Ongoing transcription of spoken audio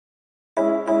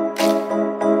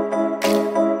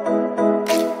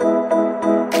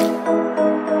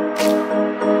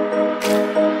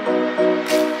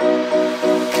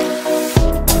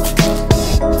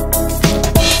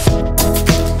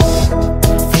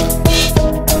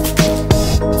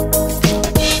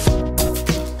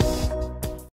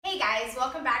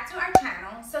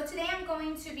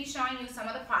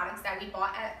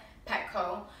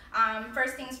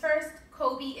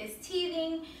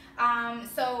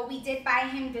So we did buy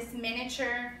him this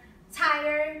miniature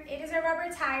tire. It is a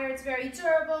rubber tire. It's very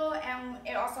durable, and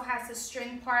it also has a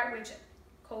string part, which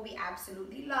Kobe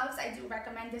absolutely loves. I do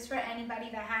recommend this for anybody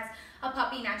that has a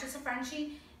puppy, not just a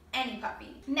Frenchie, any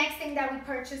puppy. Next thing that we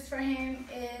purchased for him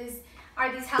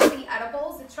are these healthy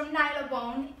edibles. It's from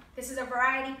Nylabone. This is a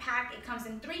variety pack. It comes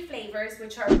in 3 flavors,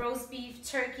 which are roast beef,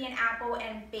 turkey and apple,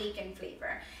 and bacon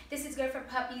flavor. This is good for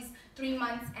puppies 3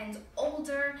 months and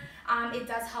older. It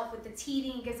does help with the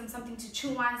teething. It gives them something to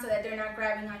chew on so that they're not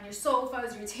grabbing on your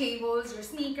sofas, your tables, your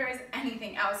sneakers,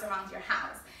 anything else around your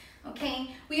house.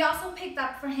 Okay, we also picked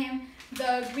up for him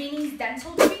the Greenies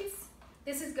dental treats.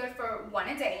 This is good for 1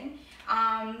 a day.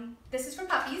 This is for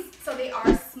puppies, so they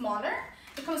are smaller.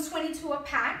 It comes 22 a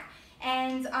pack,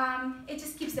 and it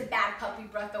just keeps the bad puppy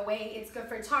breath away. It's good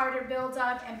for tartar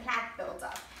buildup and plaque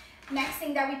buildup. Next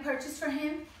thing that we purchased for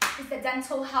him is the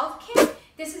dental health kit.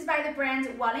 This is by the brand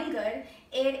Well and Good.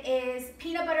 It is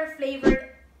peanut butter flavored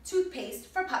toothpaste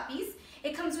for puppies.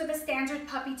 It comes with a standard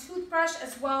puppy toothbrush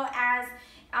as well as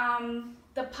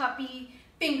the puppy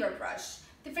finger brush.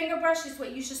 The finger brush is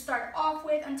what you should start off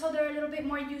with until they're a little bit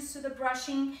more used to the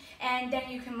brushing, and then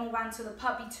you can move on to the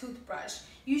puppy toothbrush.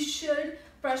 You should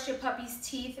brush your puppy's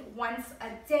teeth once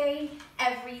a day,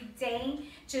 every day,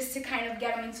 just to kind of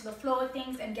get him into the flow of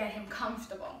things and get him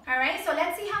comfortable. All right, so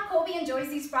let's see how Kobe enjoys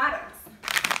these products.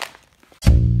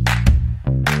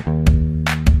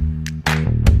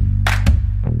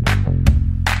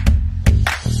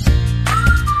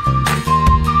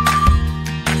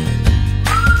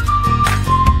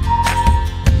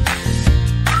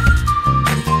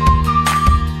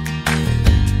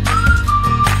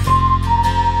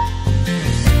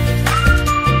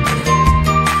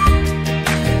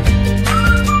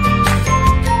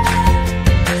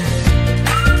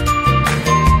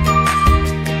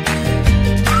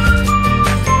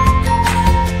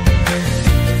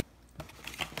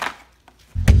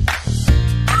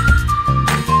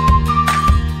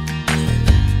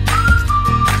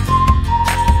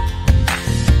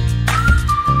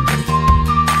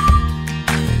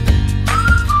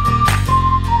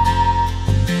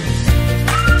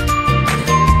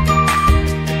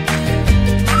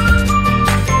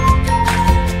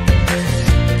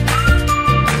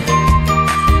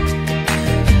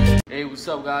 What's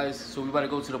up, guys? So we about to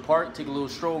go to the park, take a little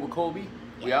stroll with Kobe.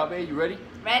 We out, babe? You ready?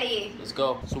 Ready. Let's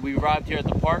go. So we arrived here at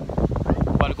the park.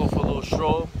 We're about to go for a little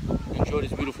stroll, enjoy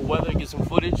this beautiful weather, get some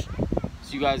footage.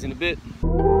 See you guys in a bit.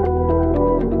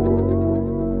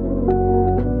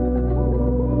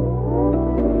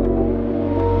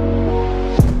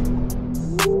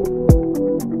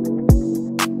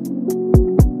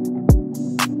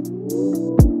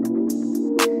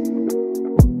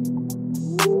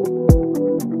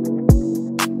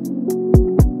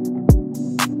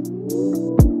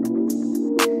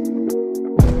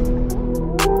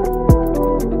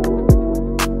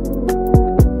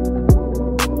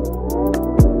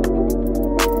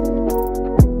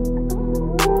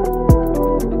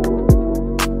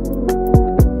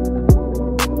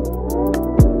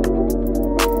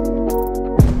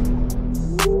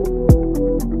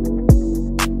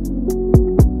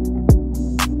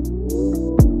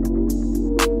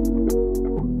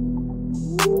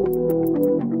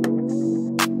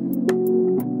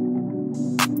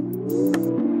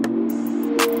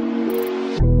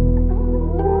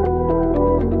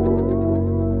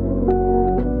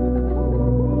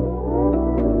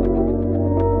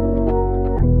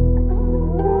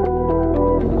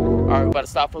 Alright, we're about to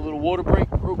stop for a little water break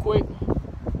real quick.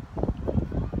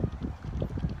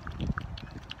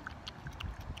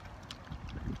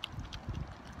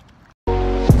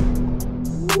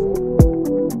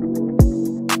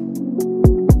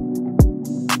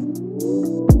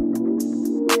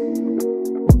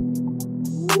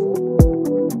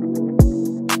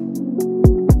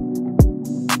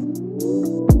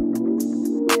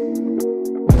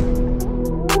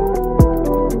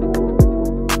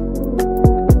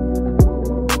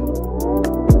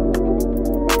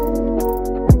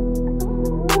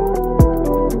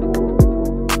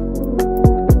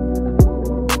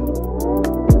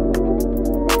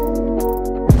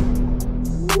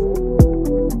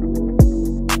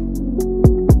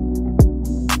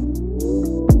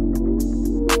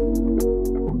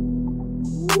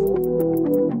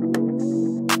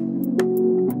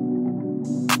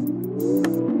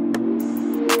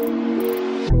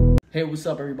 Hey, what's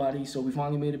up, everybody? So we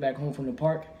finally made it back home from the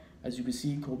park. As you can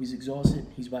see, Kobe's exhausted.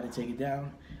 He's about to take it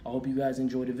down. I hope you guys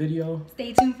enjoyed the video.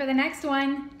 Stay tuned for the next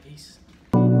one. Peace.